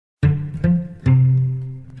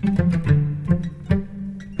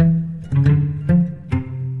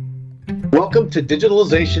Welcome to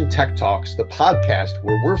Digitalization Tech Talks, the podcast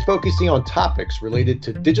where we're focusing on topics related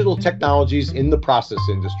to digital technologies in the process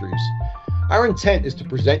industries. Our intent is to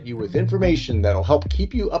present you with information that'll help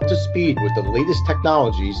keep you up to speed with the latest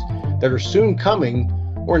technologies that are soon coming,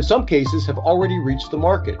 or in some cases have already reached the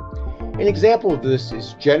market. An example of this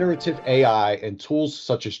is generative AI and tools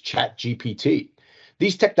such as ChatGPT.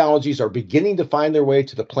 These technologies are beginning to find their way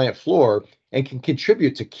to the plant floor and can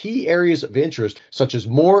contribute to key areas of interest such as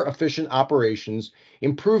more efficient operations,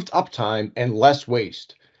 improved uptime, and less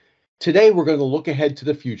waste. Today, we're going to look ahead to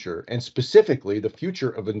the future, and specifically the future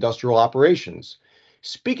of industrial operations.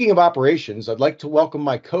 Speaking of operations, I'd like to welcome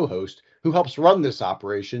my co-host who helps run this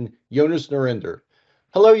operation, Jonas Norinder.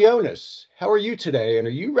 Hello, Jonas. How are you today, and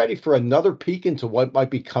are you ready for another peek into what might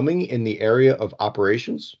be coming in the area of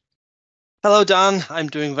operations? Hello, Don. I'm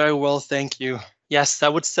doing very well, thank you. Yes, I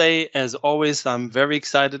would say, as always, I'm very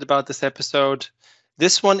excited about this episode.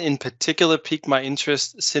 This one in particular piqued my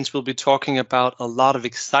interest since we'll be talking about a lot of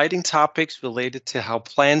exciting topics related to how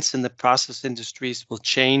plants in the process industries will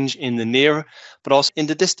change in the near, but also in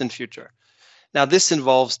the distant future. Now, this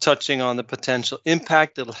involves touching on the potential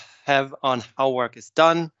impact it'll have on how work is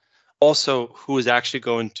done, also who is actually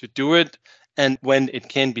going to do it, and when it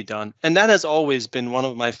can be done. And that has always been one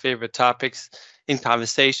of my favorite topics in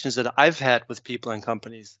conversations that I've had with people and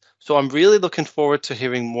companies. So I'm really looking forward to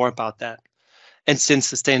hearing more about that. And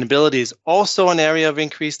since sustainability is also an area of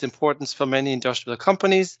increased importance for many industrial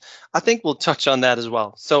companies, I think we'll touch on that as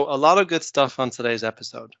well. So a lot of good stuff on today's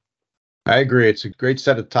episode. I agree. It's a great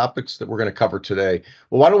set of topics that we're going to cover today.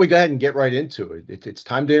 Well, why don't we go ahead and get right into it? It's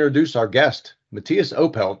time to introduce our guest. Matthias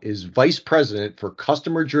Oppelt is Vice President for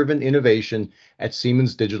Customer-Driven Innovation at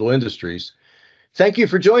Siemens Digital Industries. Thank you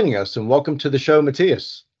for joining us and welcome to the show,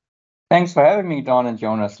 Matthias. Thanks for having me, Don and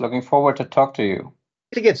Jonas. Looking forward to talk to you.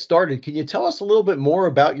 To get started, can you tell us a little bit more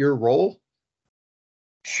about your role?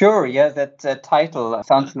 Sure, yeah, that title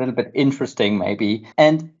sounds a little bit interesting, maybe.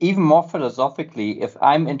 And even more philosophically, if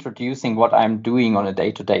I'm introducing what I'm doing on a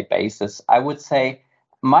day-to-day basis, I would say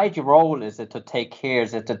my role is to take care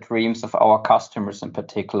that the dreams of our customers in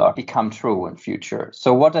particular become true in future.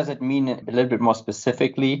 So what does it mean a little bit more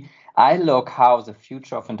specifically? I look how the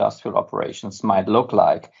future of industrial operations might look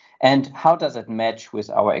like, and how does it match with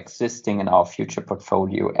our existing and our future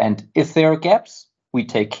portfolio? And if there are gaps, we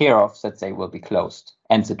take care of that they will be closed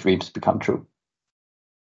and the dreams become true.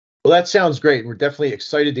 Well, that sounds great. We're definitely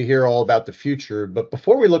excited to hear all about the future. But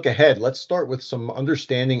before we look ahead, let's start with some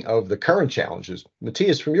understanding of the current challenges.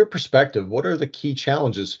 Matthias, from your perspective, what are the key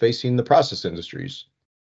challenges facing the process industries?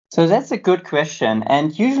 So that's a good question.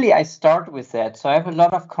 And usually I start with that. So I have a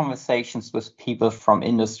lot of conversations with people from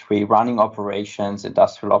industry, running operations,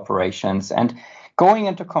 industrial operations, and going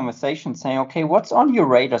into conversations saying, okay, what's on your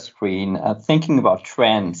radar screen? Thinking about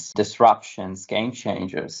trends, disruptions, game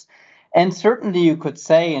changers. And certainly you could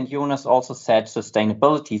say, and Jonas also said,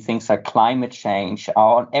 sustainability, things like climate change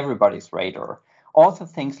are on everybody's radar. Also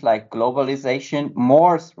things like globalization,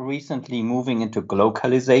 more recently moving into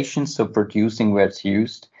glocalization, so producing where it's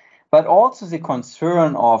used. But also the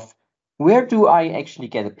concern of where do I actually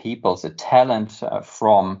get the people, the talent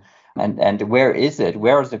from? And where is it?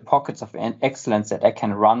 Where are the pockets of excellence that I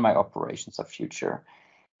can run my operations of future?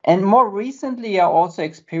 And more recently, I also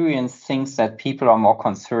experienced things that people are more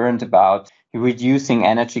concerned about, reducing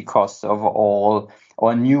energy costs overall,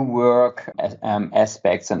 or new work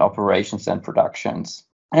aspects and operations and productions.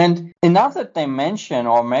 And another dimension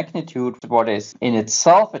or magnitude, what is in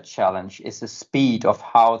itself a challenge, is the speed of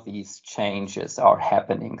how these changes are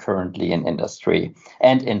happening currently in industry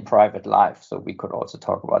and in private life. So we could also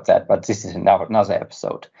talk about that, but this is another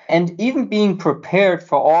episode. And even being prepared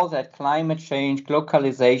for all that climate change,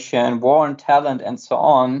 globalization, war on talent, and so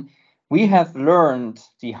on, we have learned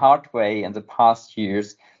the hard way in the past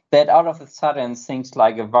years that out of a sudden things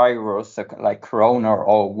like a virus, like Corona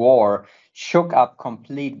or war, shook up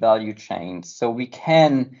complete value chains. So we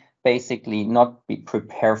can basically not be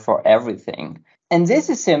prepared for everything. And this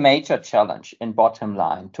is a major challenge in bottom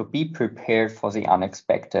line, to be prepared for the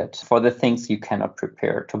unexpected, for the things you cannot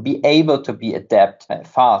prepare, to be able to be adapt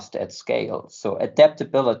fast at scale. So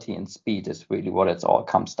adaptability and speed is really what it all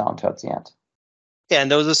comes down to at the end. Yeah, and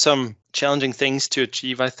those are some challenging things to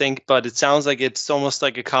achieve, I think, but it sounds like it's almost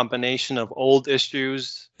like a combination of old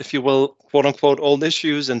issues, if you will, quote unquote, old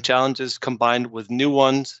issues and challenges combined with new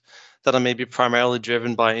ones that are maybe primarily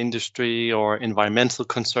driven by industry or environmental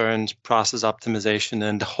concerns, process optimization,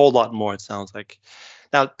 and a whole lot more, it sounds like.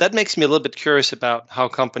 Now, that makes me a little bit curious about how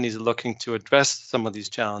companies are looking to address some of these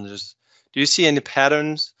challenges. Do you see any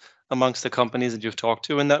patterns amongst the companies that you've talked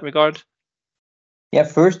to in that regard? Yeah,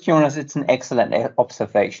 first, Jonas, it's an excellent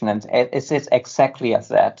observation, and it's exactly as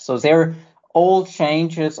that. So there are all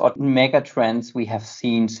changes or mega trends we have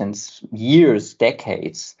seen since years,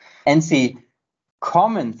 decades. And the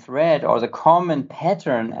common thread or the common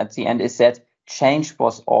pattern at the end is that change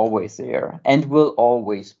was always there and will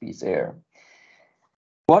always be there.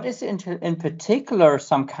 What is in particular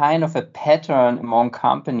some kind of a pattern among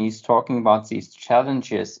companies talking about these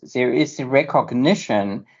challenges? There is the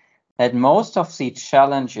recognition that most of the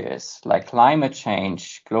challenges like climate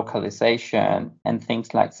change, globalization, and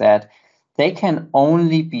things like that, they can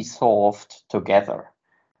only be solved together.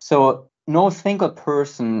 So no single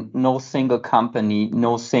person, no single company,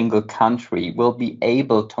 no single country will be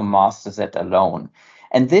able to master that alone.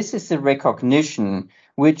 And this is the recognition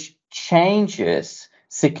which changes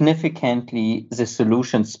significantly the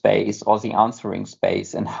solution space or the answering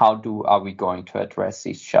space, and how are we going to address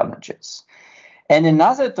these challenges. And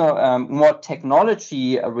another more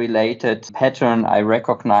technology-related pattern I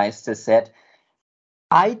recognized is that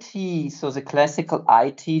IT, so the classical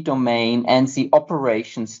IT domain and the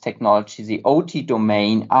operations technology, the OT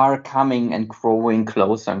domain, are coming and growing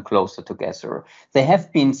closer and closer together. There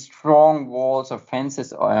have been strong walls or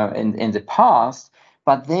fences in the past,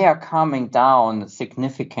 but they are coming down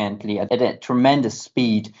significantly at a tremendous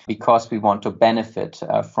speed because we want to benefit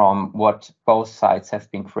from what both sides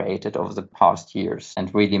have been created over the past years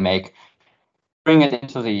and really bring it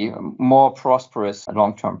into the more prosperous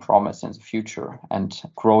long-term promise in the future and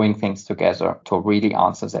growing things together to really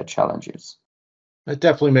answer their challenges. That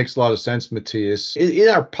definitely makes a lot of sense, Matthias. In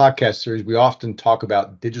our podcast series, we often talk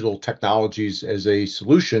about digital technologies as a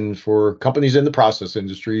solution for companies in the process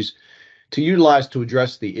industries to utilize to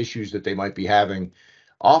address the issues that they might be having.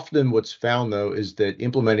 Often what's found, though, is that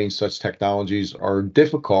implementing such technologies are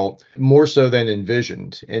difficult, more so than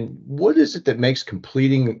envisioned. And what is it that makes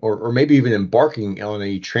completing or maybe even embarking on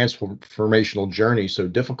a transformational journey so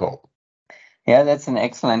difficult? Yeah, that's an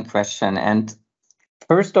excellent question. And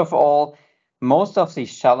first of all, most of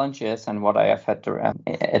these challenges and what I have had to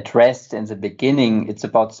addressed in the beginning, it's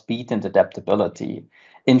about speed and adaptability.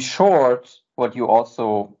 In short, what you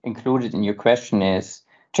also included in your question is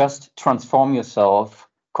just transform yourself,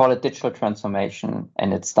 call it digital transformation,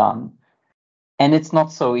 and it's done. And it's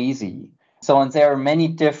not so easy. And there are many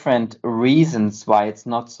different reasons why it's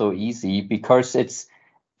not so easy, because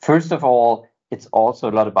first of all, it's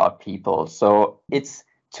also a lot about people. So it's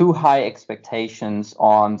too high expectations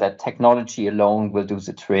on that technology alone will do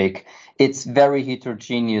the trick. It's very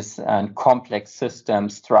heterogeneous and complex system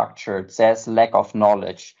structured. There's lack of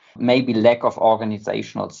knowledge, maybe lack of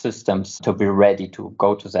organizational systems to be ready to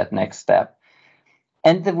go to that next step.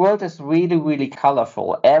 And the world is really, really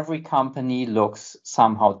colorful. Every company looks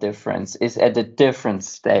somehow different, is at a different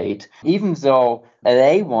state. Even though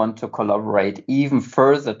they want to collaborate even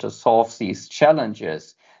further to solve these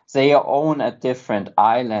challenges, they own a different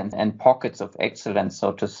island and pockets of excellence,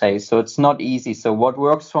 so to say. So it's not easy. So what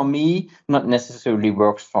works for me not necessarily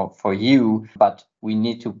works for you, but we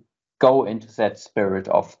need to go into that spirit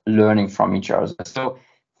of learning from each other. So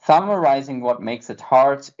summarizing what makes it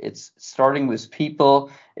hard, it's starting with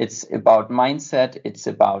people, it's about mindset, it's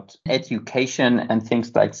about education and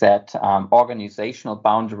things like that, organizational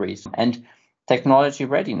boundaries, and technology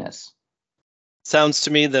readiness. Sounds to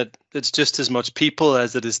me that it's just as much people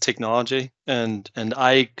as it is technology. And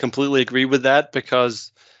I completely agree with that,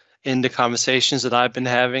 because in the conversations that I've been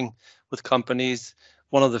having with companies,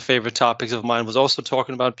 one of the favorite topics of mine was also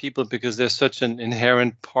talking about people, because they're such an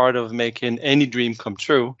inherent part of making any dream come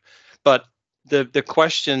true. But the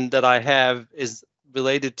question that I have is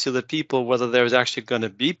related to the people, whether there's actually going to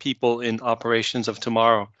be people in operations of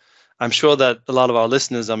tomorrow. I'm sure that a lot of our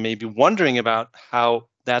listeners are maybe wondering about how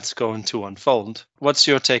that's going to unfold. What's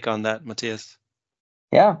your take on that, Matthias?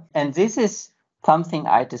 Yeah, and this is something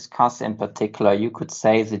I discuss in particular. You could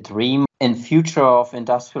say the dream in future of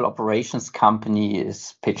industrial operations company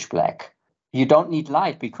is pitch black. You don't need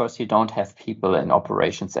light because you don't have people in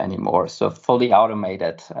operations anymore. So fully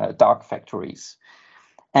automated dark factories.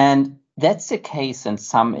 And that's the case in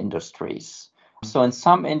some industries. So in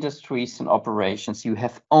some industries and operations, you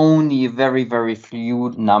have only a very, very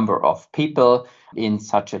few number of people in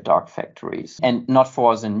such a dark factories, and not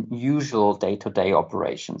for the usual day-to-day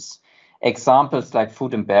operations. Examples like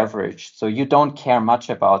food and beverage. So you don't care much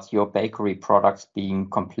about your bakery products being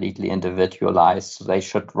completely individualized. So they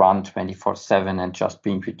should run 24/7 and just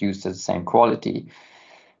being produced at the same quality.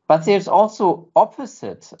 But there's also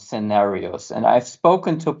opposite scenarios. And I've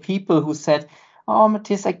spoken to people who said, oh,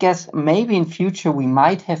 Matthias, I guess maybe in future we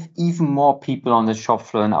might have even more people on the shop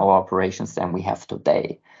floor in our operations than we have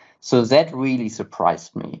today. So that really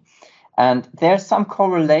surprised me. And there's some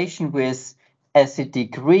correlation with as the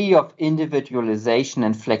degree of individualization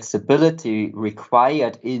and flexibility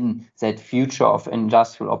required in that future of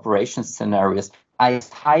industrial operations scenarios, I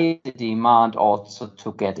high the demand also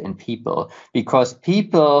to get in people, because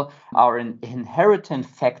people are an inherent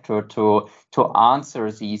factor to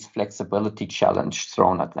answer these flexibility challenge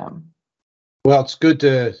thrown at them. Well, it's good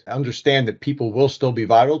to understand that people will still be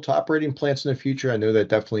vital to operating plants in the future. I know that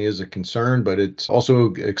definitely is a concern, but it's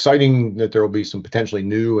also exciting that there will be some potentially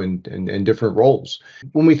new and different roles.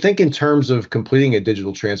 When we think in terms of completing a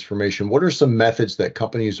digital transformation, what are some methods that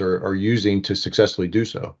companies are using to successfully do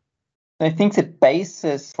so? I think the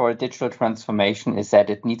basis for a digital transformation is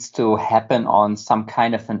that it needs to happen on some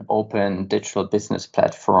kind of an open digital business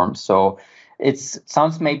platform. So it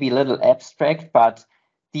sounds maybe a little abstract, but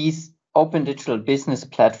these open digital business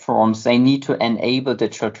platforms, they need to enable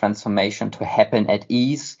digital transformation to happen at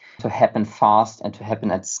ease, to happen fast, and to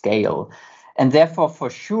happen at scale. And therefore, for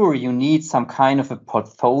sure, you need some kind of a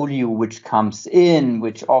portfolio which comes in,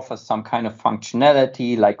 which offers some kind of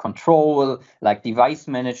functionality like control, like device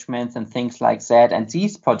management and things like that. And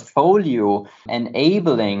these portfolio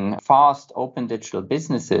enabling fast open digital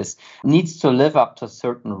businesses needs to live up to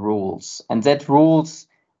certain rules. And that rules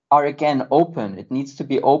are again open. It needs to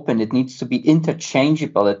be open. It needs to be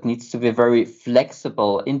interchangeable. It needs to be very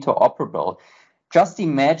flexible, interoperable. Just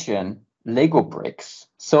imagine Lego bricks.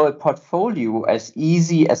 So a portfolio as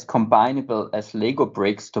easy as combinable as Lego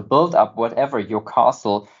bricks to build up whatever your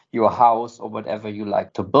castle, your house, or whatever you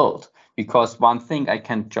like to build. Because one thing I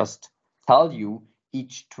can just tell you,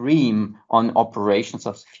 each dream on operations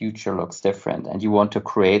of the future looks different. And you want to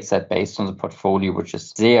create that based on the portfolio which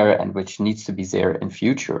is there and which needs to be there in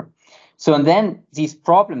future. So, and then these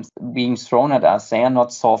problems being thrown at us, they are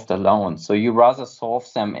not solved alone. So you rather solve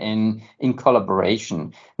them in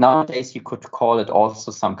collaboration. Nowadays, you could call it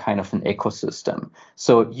also some kind of an ecosystem.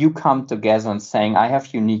 So you come together and saying, I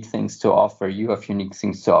have unique things to offer. You have unique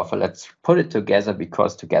things to offer. Let's put it together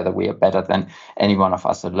because together we are better than any one of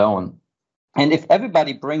us alone. And if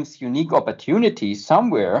everybody brings unique opportunities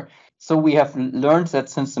somewhere, so we have learned that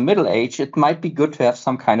since the Middle Age, it might be good to have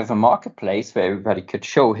some kind of a marketplace where everybody could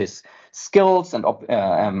show his skills and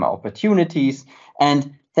opportunities,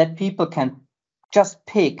 and that people can just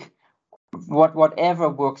pick whatever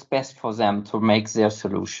works best for them to make their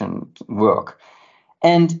solution work.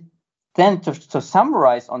 And then to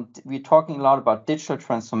summarize, we're talking a lot about digital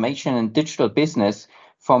transformation and digital business.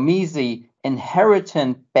 For me, the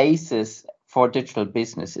inherent basis for digital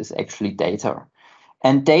business is actually data.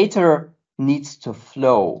 And data needs to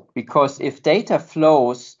flow, because if data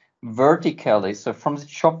flows vertically, so from the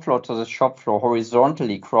shop floor to the shop floor,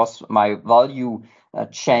 horizontally across my value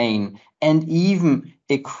chain, and even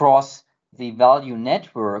across the value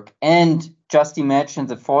network, and just imagine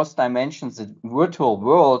the fourth dimension, the virtual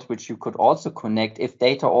world, which you could also connect if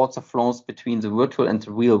data also flows between the virtual and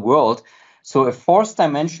the real world. So a fourth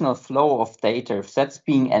dimensional flow of data, if that's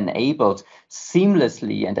being enabled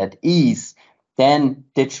seamlessly and at ease, then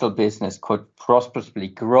digital business could prosperously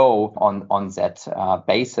grow on that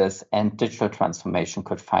basis, and digital transformation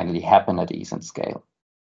could finally happen at ease and scale.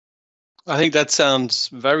 I think that sounds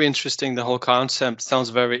very interesting. The whole concept sounds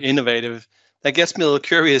very innovative. That gets me a little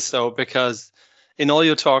curious, though, because in all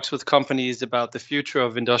your talks with companies about the future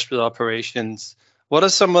of industrial operations, what are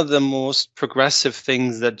some of the most progressive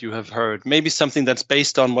things that you have heard? Maybe something that's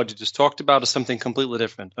based on what you just talked about or something completely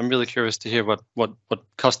different. I'm really curious to hear what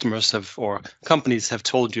customers have or companies have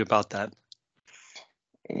told you about that.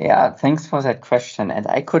 Yeah, thanks for that question. And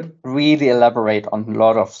I could really elaborate on a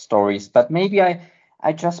lot of stories, but maybe I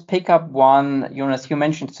just pick up one. Jonas, you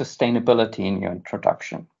mentioned sustainability in your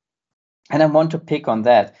introduction, and I want to pick on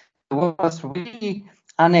that. It was really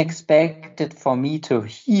unexpected for me to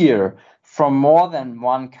hear from more than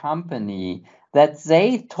one company that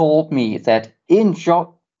they told me that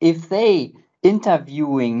if they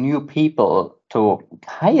interviewing new people to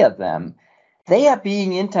hire them, they are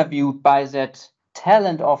being interviewed by that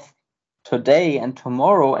talent of today and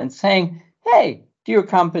tomorrow and saying, hey, dear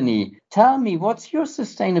company, tell me, what's your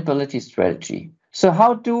sustainability strategy? So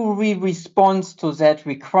how do we respond to that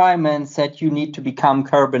requirements that you need to become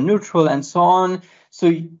carbon neutral and so on?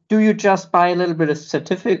 So do you just buy a little bit of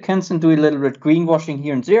certificates and do a little bit of greenwashing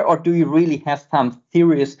here and there, or do you really have some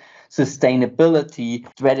serious sustainability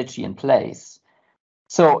strategy in place?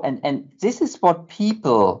 So, and this is what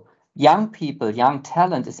young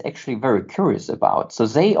talent is actually very curious about. So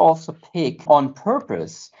they also pick on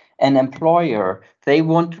purpose an employer they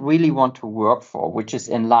really want to work for, which is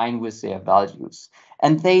in line with their values.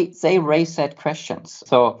 And they raise that questions.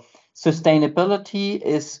 So Sustainability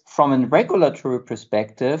is, from a regulatory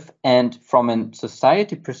perspective and from a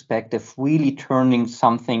society perspective, really turning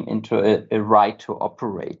something into a right to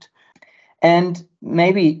operate. And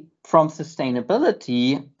maybe from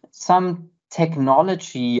sustainability, some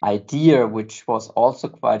technology idea, which was also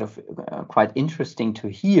quite interesting to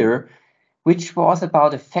hear, which was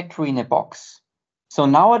about a factory in a box. So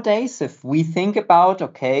nowadays, if we think about,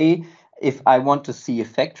 okay, if I want to see a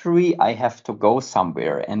factory, I have to go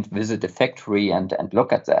somewhere and visit a factory and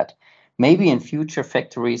look at that. Maybe in future,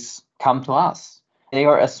 factories come to us. They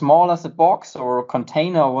are as small as a box or a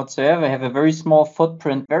container or whatsoever, have a very small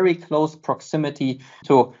footprint, very close proximity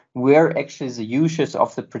to where actually the uses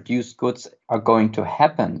of the produced goods are going to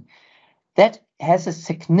happen. That has a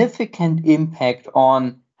significant impact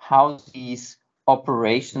on how these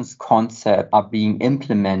operations concepts are being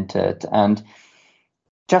implemented. And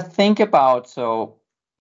just think about, so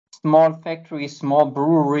small factories, small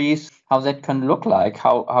breweries, how that can look like,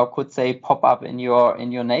 how could they pop up in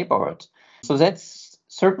your neighborhood. So that's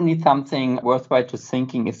certainly something worthwhile to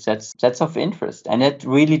thinking if that's of interest. And it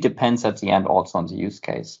really depends at the end also on the use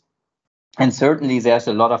case. And certainly there's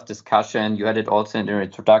a lot of discussion. You had it also in the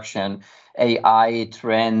introduction, AI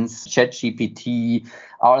trends, ChatGPT.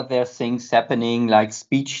 Are there things happening like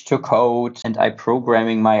speech to code and I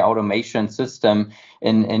programming my automation system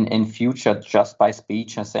in future just by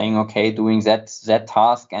speech and saying, okay, doing that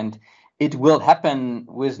task and it will happen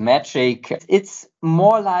with magic. It's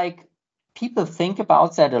more like people think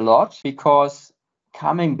about that a lot because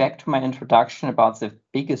coming back to my introduction about the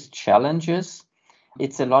biggest challenges,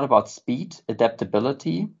 it's a lot about speed,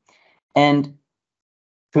 adaptability, and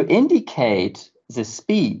to indicate the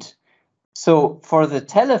speed. So for the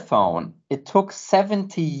telephone, it took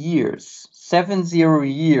 70 years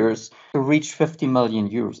to reach 50 million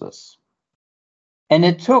users. And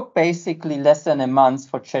it took basically less than a month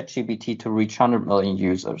for ChatGPT to reach 100 million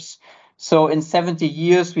users. So in 70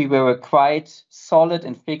 years, we were quite solid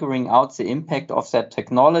in figuring out the impact of that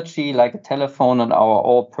technology, like a telephone on our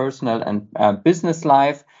all personal and business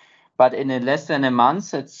life. But in less than a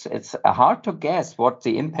month, it's hard to guess what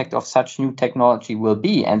the impact of such new technology will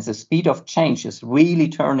be. And the speed of change is really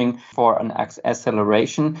turning for an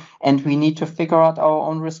acceleration. And we need to figure out our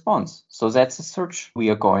own response. So that's a search we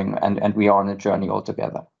are going and we are on a journey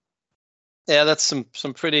altogether. Yeah, that's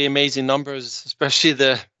some pretty amazing numbers, especially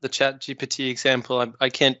the ChatGPT example. I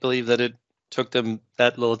can't believe that it took them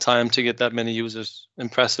that little time to get that many users.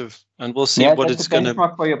 Impressive. And we'll see what it's going to...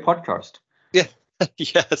 benchmark for your podcast. Yeah,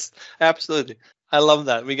 yes, absolutely. I love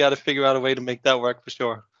that. We got to figure out a way to make that work for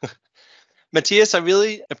sure. Matthias, I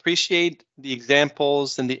really appreciate the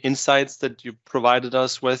examples and the insights that you provided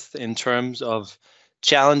us with in terms of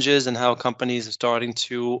challenges and how companies are starting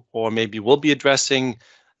to, or maybe will be addressing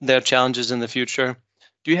their challenges in the future.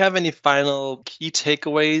 Do you have any final key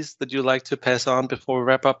takeaways that you'd like to pass on before we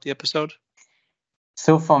wrap up the episode?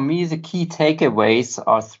 So for me, the key takeaways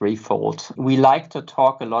are threefold. We like to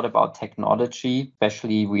talk a lot about technology,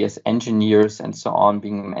 especially we as engineers and so on,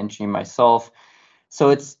 being an engineer myself. So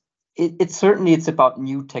it's certainly about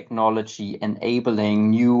new technology enabling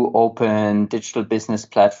new open digital business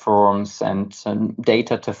platforms and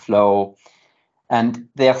data to flow, and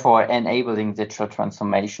therefore enabling digital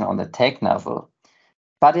transformation on the tech level.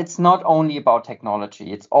 But it's not only about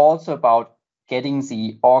technology, it's also about getting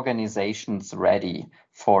the organizations ready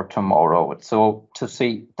for tomorrow. So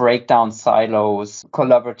to break down silos,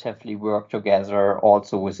 collaboratively work together,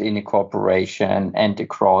 also within a corporation and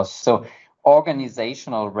across. So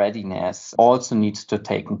organizational readiness also needs to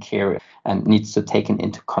taken care and needs to taken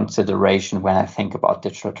into consideration when I think about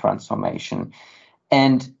digital transformation.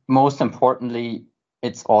 And most importantly,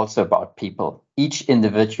 it's also about people. Each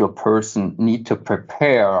individual person needs to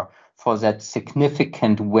prepare for that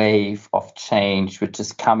significant wave of change, which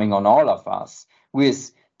is coming on all of us,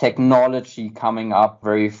 with technology coming up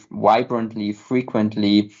very vibrantly,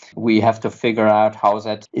 frequently. We have to figure out how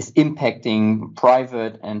that is impacting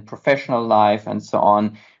private and professional life and so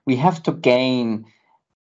on. We have to gain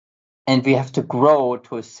and we have to grow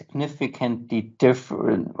to a significantly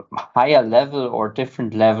different, higher level or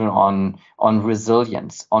different level on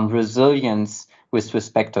resilience with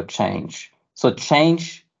respect to change. So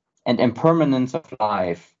change and impermanence of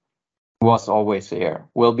life was always there,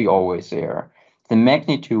 will be always there. The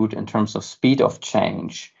magnitude in terms of speed of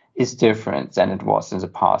change is different than it was in the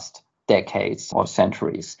past decades or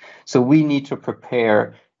centuries. So we need to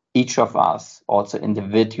prepare each of us also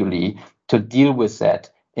individually to deal with that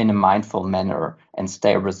in a mindful manner and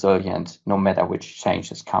stay resilient no matter which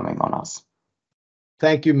change is coming on us.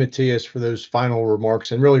 Thank you, Matthias, for those final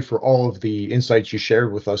remarks and really for all of the insights you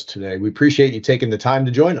shared with us today. We appreciate you taking the time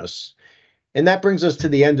to join us. And that brings us to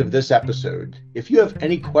the end of this episode. If you have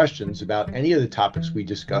any questions about any of the topics we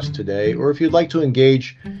discussed today, or if you'd like to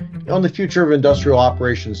engage on the future of industrial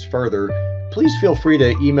operations further, please feel free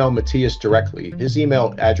to email Matthias directly. His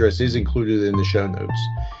email address is included in the show notes.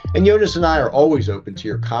 And Jonas and I are always open to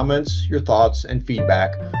your comments, your thoughts, and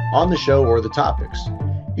feedback on the show or the topics.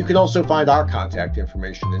 You can also find our contact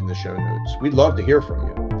information in the show notes. We'd love to hear from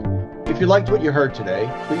you. If you liked what you heard today,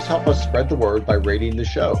 please help us spread the word by rating the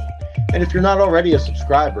show. And if you're not already a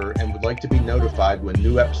subscriber and would like to be notified when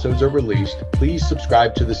new episodes are released, please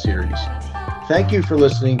subscribe to the series. Thank you for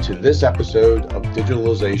listening to this episode of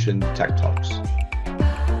Digitalization Tech Talks.